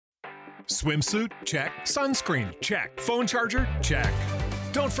Swimsuit? Check. Sunscreen? Check. Phone charger? Check.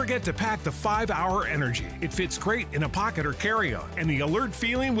 Don't forget to pack the 5-Hour Energy. It fits great in a pocket or carry-on, and the alert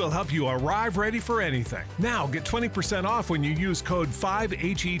feeling will help you arrive ready for anything. Now get 20% off when you use code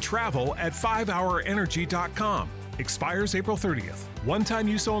 5HETRAVEL at 5hourenergy.com. Expires April 30th. One-time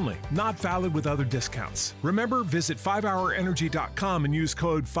use only. Not valid with other discounts. Remember, visit 5hourenergy.com and use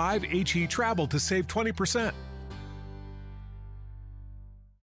code 5HETRAVEL to save 20%.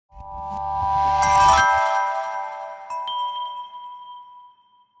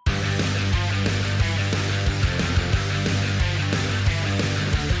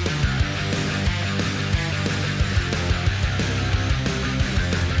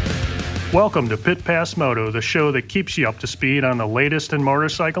 Welcome to Pit Pass Moto, the show that keeps you up to speed on the latest in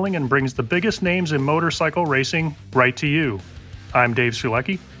motorcycling and brings the biggest names in motorcycle racing right to you. I'm Dave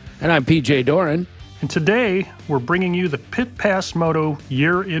Sulecki. And I'm PJ Doran. And today, we're bringing you the Pit Pass Moto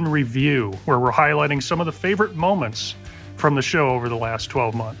Year in Review, where we're highlighting some of the favorite moments from the show over the last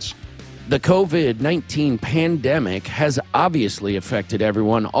 12 months. The COVID-19 pandemic has obviously affected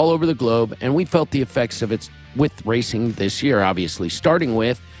everyone all over the globe, and we felt the effects of it with racing this year, obviously, starting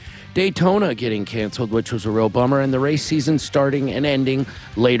with Daytona getting canceled, which was a real bummer, and the race season starting and ending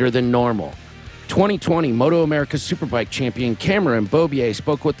later than normal. 2020 Moto America Superbike champion Cameron Beaubier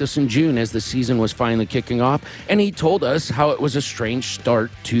spoke with us in June as the season was finally kicking off, and he told us how it was a strange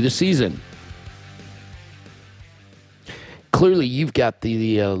start to the season. Clearly, you've got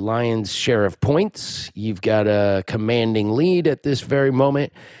the lion's share of points. You've got a commanding lead at this very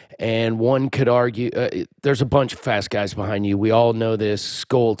moment. And one could argue, there's a bunch of fast guys behind you. We all know this: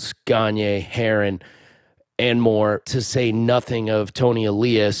 Scholtz, Gagne, Herrin, and more, to say nothing of Tony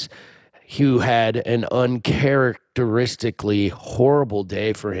Elias, who had an uncharacteristically horrible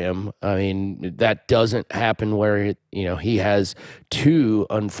day for him. I mean, that doesn't happen where, he has two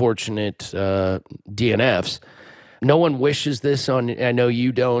unfortunate DNFs. No one wishes this on, I know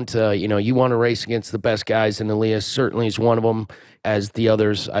you don't, you want to race against the best guys, and Elias certainly is one of them, as the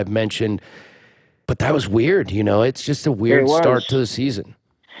others I've mentioned. But that was weird, it's just a weird start to the season.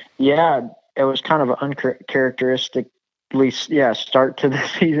 Yeah, it was kind of an uncharacteristically, start to the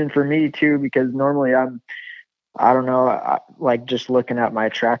season for me too, because normally I don't know, like just looking at my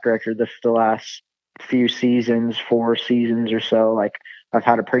track record the last few seasons, 4 seasons or so, like I've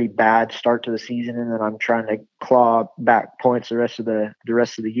had a pretty bad start to the season, and then I'm trying to claw back points the rest of the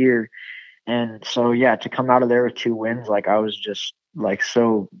year. And so, to come out of there with 2 wins, like I was just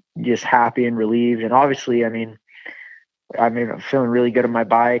just happy and relieved. And obviously, I'm feeling really good on my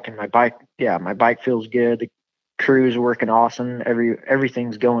bike, and my bike feels good. The crew's working awesome.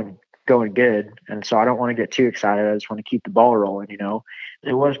 Everything's going good. And so I don't want to get too excited. I just want to keep the ball rolling.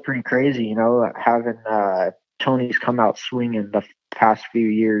 It was pretty crazy, having Tony's come out swinging the past few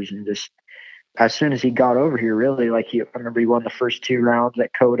years, and just as soon as he got over here, really, I remember he won the first 2 rounds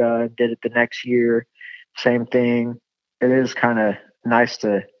at COTA, did it the next year, same thing. It is kind of nice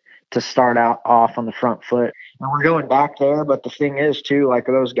to start off on the front foot. And we're going back there, but the thing is too,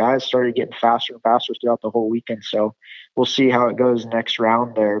 those guys started getting faster and faster throughout the whole weekend. So we'll see how it goes next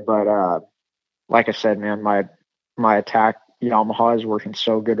round there. But like I said, man, my attack Yamaha is working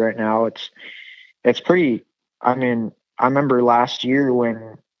so good right now. It's pretty. I remember last year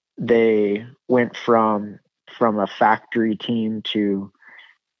when they went from a factory team to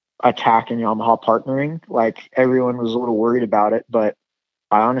attack and Yamaha partnering, everyone was a little worried about it, but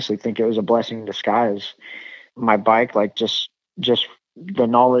I honestly think it was a blessing in disguise. My bike, just the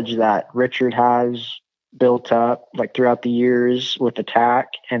knowledge that Richard has built up throughout the years with attack,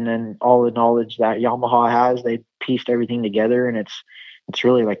 and then all the knowledge that Yamaha has, they pieced everything together, and it's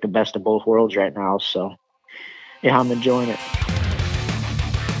really the best of both worlds right now. So yeah, I'm enjoying it.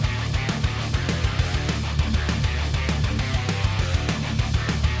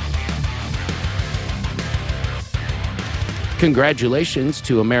 Congratulations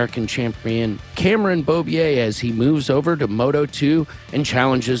to American champion Cameron Beaubier as he moves over to Moto2 and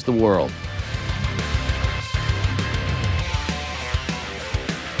challenges the world.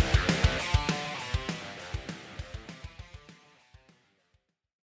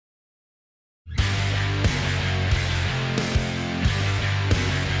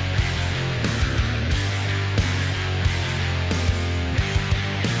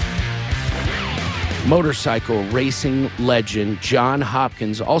 Motorcycle racing legend John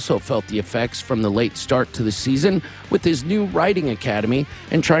Hopkins also felt the effects from the late start to the season with his new riding academy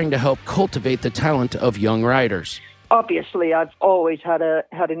and trying to help cultivate the talent of young riders. Obviously, I've always had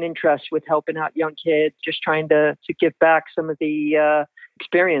an interest with helping out young kids, just trying to give back some of the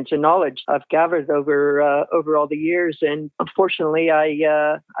experience and knowledge I've gathered over all the years. And unfortunately,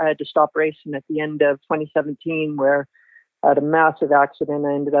 I had to stop racing at the end of 2017, where I had a massive accident.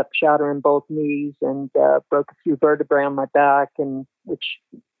 I ended up shattering both knees and broke a few vertebrae on my back, and which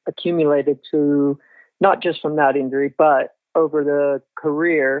accumulated to not just from that injury, but over the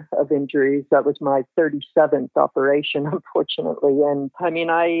career of injuries. That was my 37th operation, unfortunately. And I mean,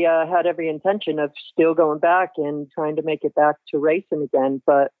 I had every intention of still going back and trying to make it back to racing again.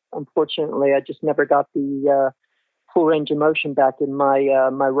 But unfortunately, I just never got the full range of motion back in my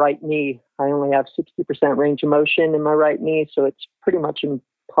my right knee. I only have 60% range of motion in my right knee. So it's pretty much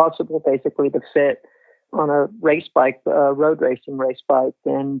impossible basically to fit on a race bike, road racing race bike.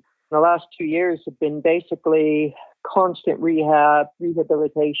 And the last 2 years have been basically constant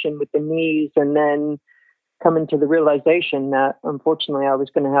rehabilitation with the knees, and then coming to the realization that unfortunately I was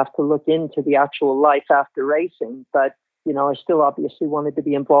going to have to look into the actual life after racing. But, you know, I still obviously wanted to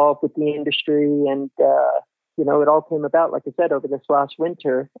be involved with the industry, and, you know, it all came about, like I said, over this last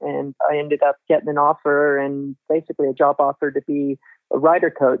winter, and I ended up getting an offer, and basically a job offer, to be a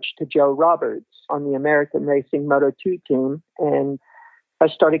rider coach to Joe Roberts on the American Racing Moto2 team. And I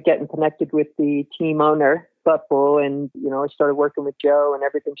started getting connected with the team owner, Buttbull, and, you know, I started working with Joe, and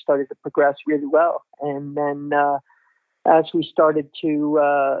everything started to progress really well. And then as we started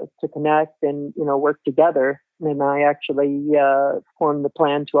to connect and, you know, work together, then I actually formed the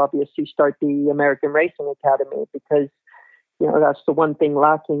plan to obviously start the American Racing Academy, because, you know, that's the one thing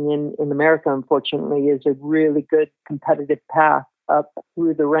lacking in America, unfortunately, is a really good competitive path up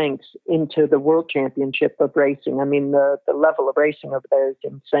through the ranks into the World Championship of racing. I mean, the level of racing over there is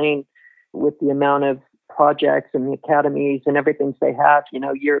insane, with the amount of projects and the academies and everything they have, you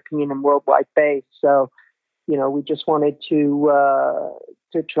know, European and worldwide based. So, you know, we just wanted to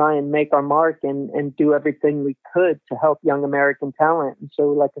try and make our mark and do everything we could to help young American talent. And so,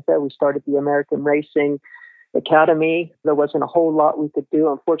 like I said, we started the American Racing Academy. There wasn't a whole lot we could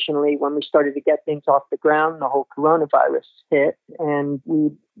do. Unfortunately, when we started to get things off the ground, the whole coronavirus hit, and we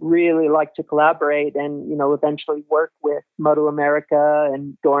really like to collaborate and, you know, eventually work with Moto America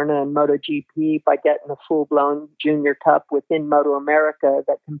and Dorna and MotoGP by getting a full-blown junior cup within Moto America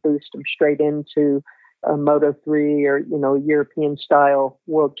that can boost them straight into a Moto3 or, you know, European style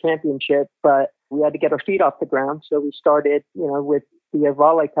world championship. But we had to get our feet off the ground. So we started, you know, with the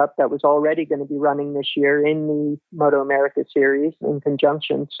Avale Cup that was already going to be running this year in the Moto America series in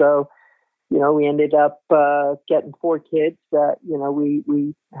conjunction. So, you know, we ended up getting 4 kids that, you know,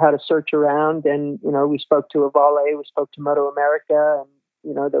 we had a search around, and, you know, we spoke to Avale, we spoke to Moto America, and,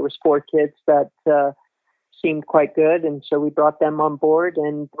 you know, there was 4 kids that seemed quite good. And so we brought them on board,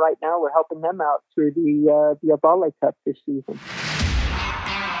 and right now we're helping them out through the Avale Cup this season.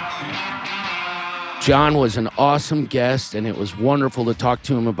 John was an awesome guest, and it was wonderful to talk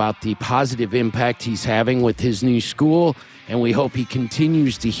to him about the positive impact he's having with his new school, and we hope he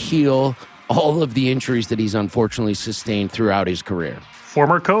continues to heal all of the injuries that he's unfortunately sustained throughout his career.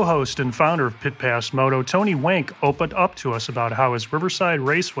 Former co-host and founder of Pit Pass Moto, Tony Wenk, opened up to us about how his Riverside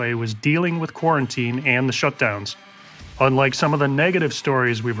Raceway was dealing with quarantine and the shutdowns. Unlike some of the negative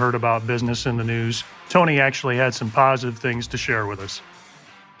stories we've heard about business in the news, Tony actually had some positive things to share with us.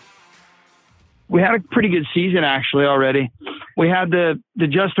 We had a pretty good season, actually, already. We had the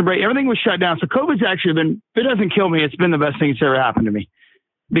Justin Brayton. Everything was shut down. So COVID's actually been, if it doesn't kill me, it's been the best thing that's ever happened to me.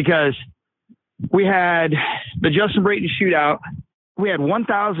 Because we had the Justin Brayton shootout. We had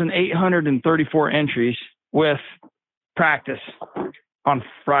 1,834 entries with practice on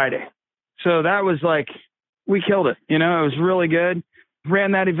Friday. So that was like, we killed it. You know, it was really good.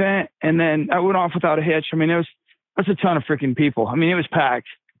 Ran that event, and then I went off without a hitch. I mean, that's a ton of freaking people. I mean, it was packed.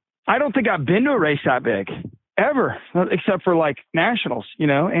 I don't think I've been to a race that big ever, except for like nationals, you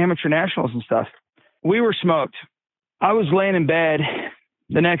know, amateur nationals and stuff. We were smoked. I was laying in bed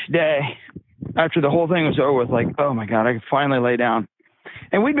the next day after the whole thing was over with, like, oh my God, I could finally lay down.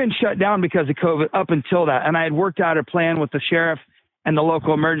 And we'd been shut down because of COVID up until that. And I had worked out a plan with the sheriff and the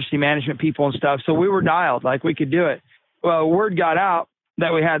local emergency management people and stuff. So we were dialed, like we could do it. Well, word got out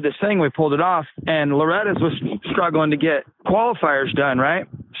that we had this thing, we pulled it off, and Loretta's was struggling to get qualifiers done, right?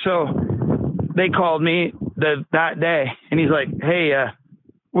 So they called me that day, and he's like, hey,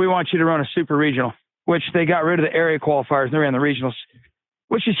 we want you to run a super regional, which they got rid of the area qualifiers, and they ran the regionals,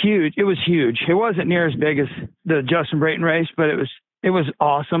 which is huge. It was huge. It wasn't near as big as the Justin Brayton race, but it was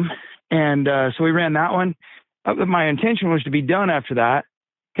awesome. And so we ran that one. My intention was to be done after that,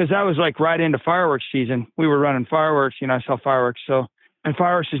 because that was like right into fireworks season. We were running fireworks, you know, I sell fireworks. So, and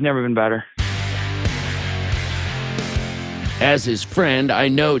fireworks has never been better. As his friend, I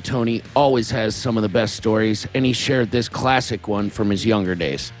know Tony always has some of the best stories, and he shared this classic one from his younger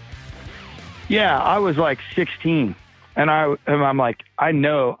days. Yeah, I was like 16, and I'm like, I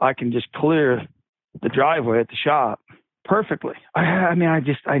know I can just clear the driveway at the shop perfectly. I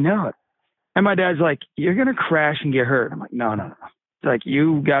know it. And my dad's like, you're going to crash and get hurt. I'm like, no. It's like,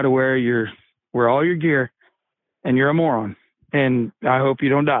 you got to wear all your gear, and you're a moron, and I hope you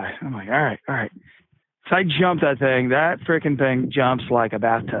don't die. I'm like, all right. So I jumped that thing. That freaking thing jumps like a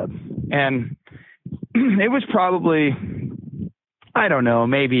bathtub. And it was probably, I don't know,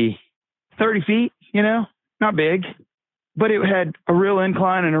 maybe 30 feet, not big, but it had a real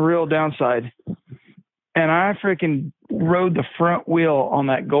incline and a real downside. And I freaking rode the front wheel on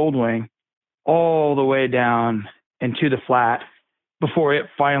that Goldwing all the way down into the flat before it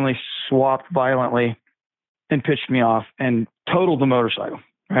finally swapped violently and pitched me off and totaled the motorcycle,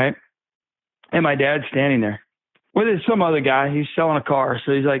 right? And my dad's standing there with some other guy. He's selling a car.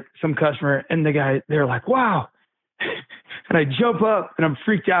 So he's like some customer, and they're like, wow. And I jump up and I'm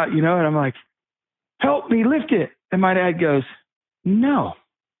freaked out, and I'm like, help me lift it. And my dad goes, no.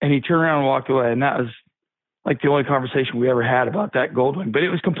 And he turned around and walked away. And that was like the only conversation we ever had about that Goldwing, but it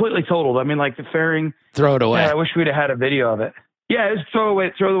was completely totaled. I mean, like the fairing. Throw it away. I wish we'd have had a video of it. Yeah, it was throw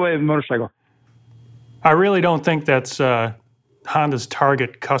it away the motorcycle. I really don't think that's Honda's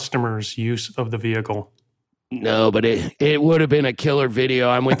target customers' use of the vehicle. No, but it would have been a killer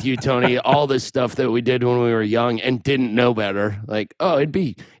video. I'm with you, Tony. All this stuff that we did when we were young and didn't know better. Like,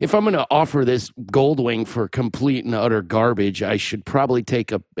 if I'm going to offer this Goldwing for complete and utter garbage, I should probably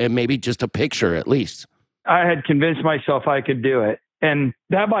take maybe just a picture at least. I had convinced myself I could do it. And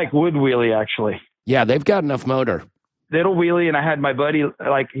that bike would wheelie, actually. Yeah, they've got enough motor. It'll wheelie, and I had my buddy,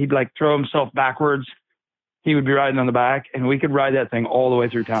 he'd throw himself backwards. He would be riding on the back, and we could ride that thing all the way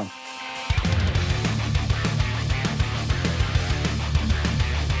through town.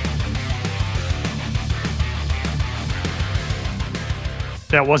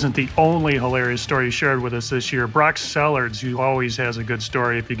 That wasn't the only hilarious story he shared with us this year. Brock Sellards, who always has a good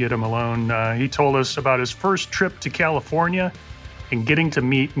story if you get him alone, he told us about his first trip to California and getting to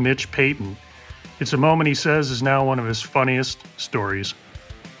meet Mitch Payton. It's a moment he says is now one of his funniest stories.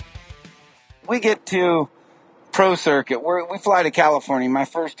 We get to Pro Circuit. We fly to California. My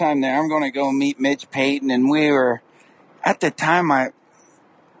first time there, I'm going to go meet Mitch Payton. And we were, at the time, I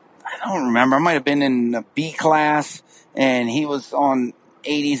don't remember. I might have been in the B class, and he was on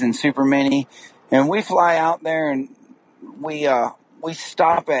 80s and Super Mini. And we fly out there, and we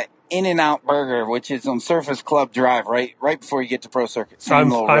stop at In-N-Out Burger, which is on Surface Club Drive, right before you get to Pro Circuit.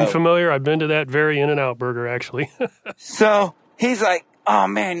 I'm familiar. I've been to that very In-N-Out Burger, actually. So he's like, oh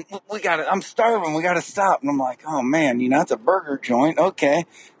man, I'm starving. We got to stop. And I'm like, oh man, that's a burger joint. Okay.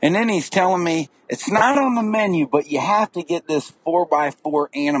 And then he's telling me it's not on the menu, but you have to get this 4x4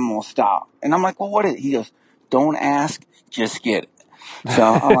 animal style. And I'm like, well, what is it? He goes, don't ask, just get it. So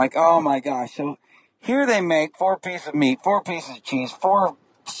I'm like, oh my gosh. So here they make 4 pieces of meat, 4 pieces of cheese, 4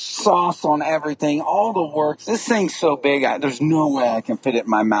 sauce on everything, all the works. This thing's so big, there's no way I can fit it in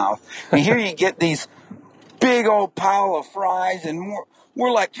my mouth. And here you get these big old pile of fries, and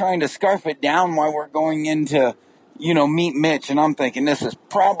we're like trying to scarf it down while we're going into, meet Mitch. And I'm thinking this is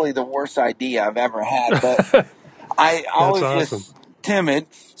probably the worst idea I've ever had, but I was awesome. Just timid.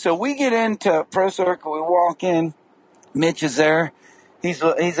 So we get into Pro Circuit, we walk in, Mitch is there. He's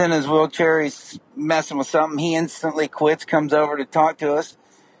in his wheelchair, he's messing with something. He instantly quits, comes over to talk to us,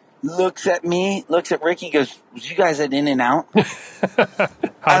 looks at me, looks at Ricky, goes, was you guys at In-N-Out? And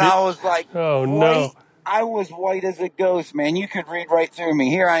I was like, oh no. I was white as a ghost, man. You could read right through me.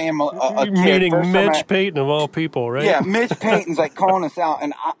 Here I am, a kid. Meeting Mitch Payton of all people, right? Yeah, Mitch Payton's like calling us out,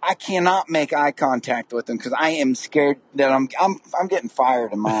 and I cannot make eye contact with him because I am scared that I'm getting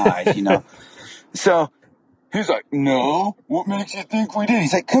fired in my eyes, So he's like, no, what makes you think we did?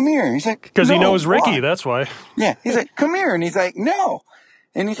 He's like, come here. He's like, because no, he knows Ricky, why? That's why. Yeah, he's like, come here, and he's like, no.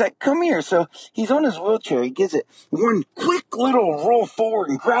 And he's like, come here. So he's on his wheelchair. He gives it one quick little roll forward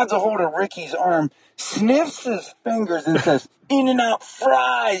and grabs a hold of Ricky's arm, sniffs his fingers and says, In-N-Out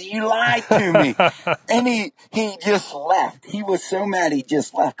fries, you lied to me. And he just left. He was so mad he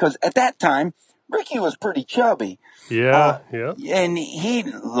just left. Because at that time, Ricky was pretty chubby. Yeah. And he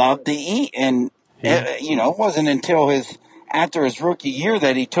loved to eat. And, it wasn't until after his rookie year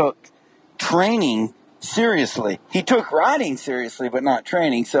that he took training seriously. He took riding seriously, but not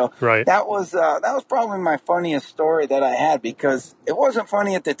training. So right. that was probably my funniest story that I had, because it wasn't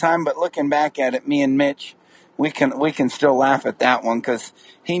funny at the time, but looking back at it, me and Mitch, we can still laugh at that one, because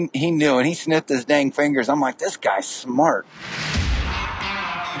he knew it. He sniffed his dang fingers. I'm like, this guy's smart.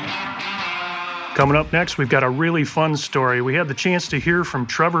 Coming up next, we've got a really fun story. We had the chance to hear from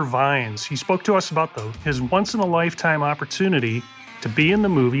Trevor Vines. He spoke to us about his once-in-a-lifetime opportunity to be in the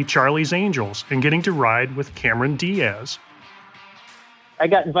movie Charlie's Angels and getting to ride with Cameron Diaz. I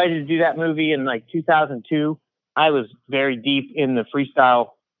got invited to do that movie in 2002. I was very deep in the freestyle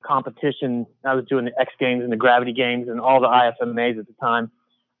competition. I was doing the X Games and the Gravity Games and all the IFMAs at the time.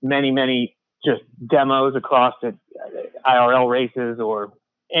 Many just demos across at IRL races or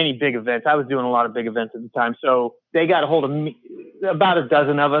any big events. I was doing a lot of big events at the time. So they got a hold of me, about a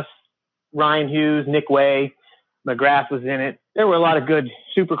dozen of us. Ryan Hughes, Nick Way, McGrath was in it. There were a lot of good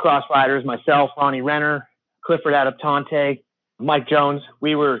supercross riders, myself, Ronnie Renner, Clifford Adaptante, Mike Jones.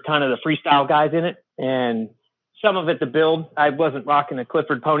 We were kind of the freestyle guys in it. And some of it to build. I wasn't rocking a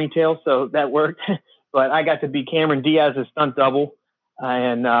Clifford ponytail, so that worked. But I got to be Cameron Diaz's stunt double.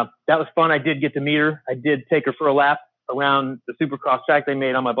 And that was fun. I did get to meet her. I did take her for a lap around the supercross track they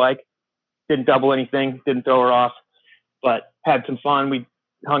made on my bike. Didn't double anything, didn't throw her off, but had some fun. We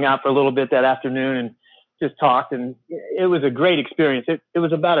hung out for a little bit that afternoon and just talked, and it was a great experience. It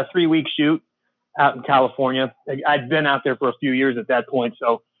was about a 3-week shoot out in California. I'd been out there for a few years at that point,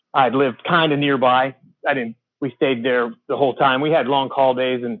 so I'd lived kind of nearby. We stayed there the whole time. We had long call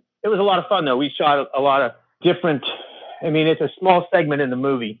days, and it was a lot of fun, though. We shot a lot of different, it's a small segment in the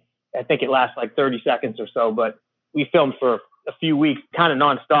movie. I think it lasts 30 seconds or so, but we filmed for a few weeks, kind of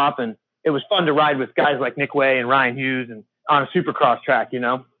nonstop, and it was fun to ride with guys like Nick Way and Ryan Hughes and on a supercross track,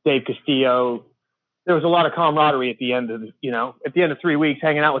 Dave Castillo. There was a lot of camaraderie at the end of 3 weeks,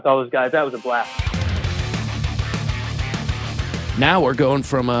 hanging out with all those guys. That was a blast. Now we're going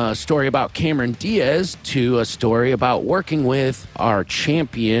from a story about Cameron Diaz to a story about working with our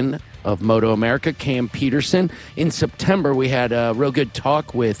champion of Moto America, Cam Petersen. In September, we had a real good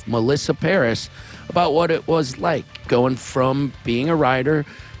talk with Melissa Paris about what it was like going from being a rider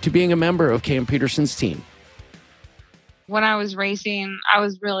to being a member of Cam Petersen's team. When I was racing, I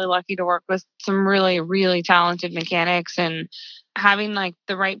was really lucky to work with some really, really talented mechanics, and having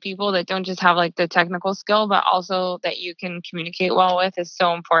the right people that don't just have the technical skill, but also that you can communicate well with is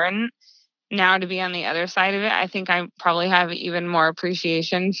so important. Now to be on the other side of it, I think I probably have even more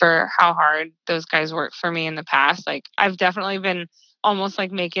appreciation for how hard those guys worked for me in the past. I've definitely been almost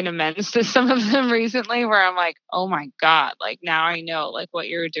making amends to some of them recently where I'm oh my God, now I know what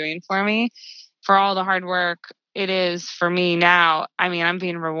you're doing for me, for all the hard work it is for me now. I'm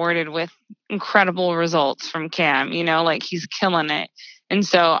being rewarded with incredible results from Cam, he's killing it. And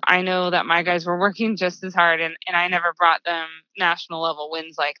so I know that my guys were working just as hard, and I never brought them national level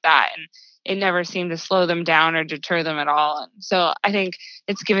wins like that. And it never seemed to slow them down or deter them at all. And so I think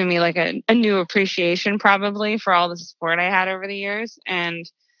it's given me a new appreciation probably for all the support I had over the years. And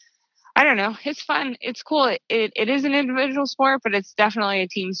I don't know, it's fun. It's cool. It is an individual sport, but it's definitely a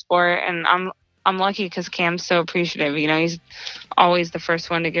team sport. And I'm lucky because Cam's so appreciative. He's always the first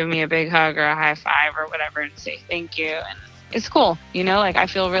one to give me a big hug or a high five or whatever and say thank you. And it's cool. I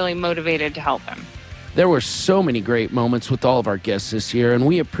feel really motivated to help him. There were so many great moments with all of our guests this year, and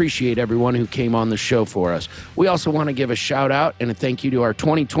we appreciate everyone who came on the show for us. We also want to give a shout out and a thank you to our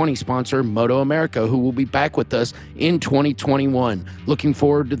 2020 sponsor, Moto America, who will be back with us in 2021. Looking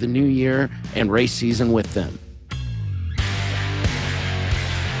forward to the new year and race season with them.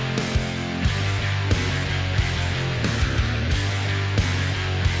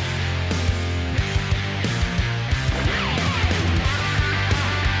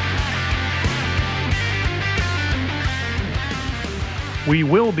 We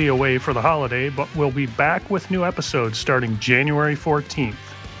will be away for the holiday, but we'll be back with new episodes starting January 14th.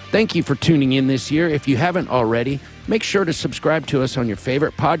 Thank you for tuning in this year. If you haven't already, make sure to subscribe to us on your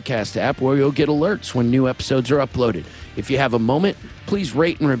favorite podcast app where you'll get alerts when new episodes are uploaded. If you have a moment, please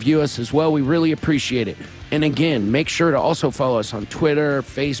rate and review us as well. We really appreciate it. And again, make sure to also follow us on Twitter,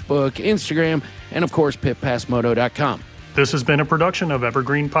 Facebook, Instagram, and of course, pitpassmoto.com. This has been a production of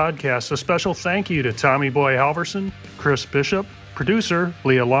Evergreen Podcast. A special thank you to Tommy Boy Halverson, Chris Bishop, producer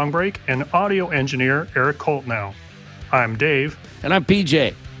Leah Longbreak, and audio engineer Eric Coltnow. I'm Dave. And I'm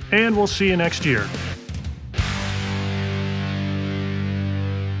PJ. And we'll see you next year.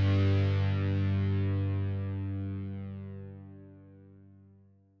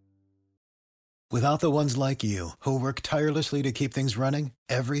 Without the ones like you, who work tirelessly to keep things running,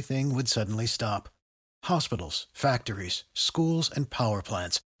 everything would suddenly stop. Hospitals, factories, schools, and power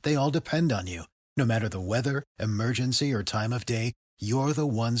plants, they all depend on you. No matter the weather, emergency, or time of day, you're the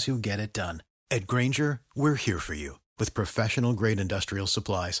ones who get it done. At Grainger, we're here for you with professional-grade industrial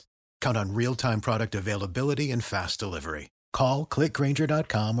supplies. Count on real-time product availability and fast delivery. Call, click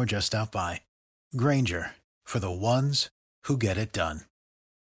Grainger.com, or just stop by. Grainger, for the ones who get it done.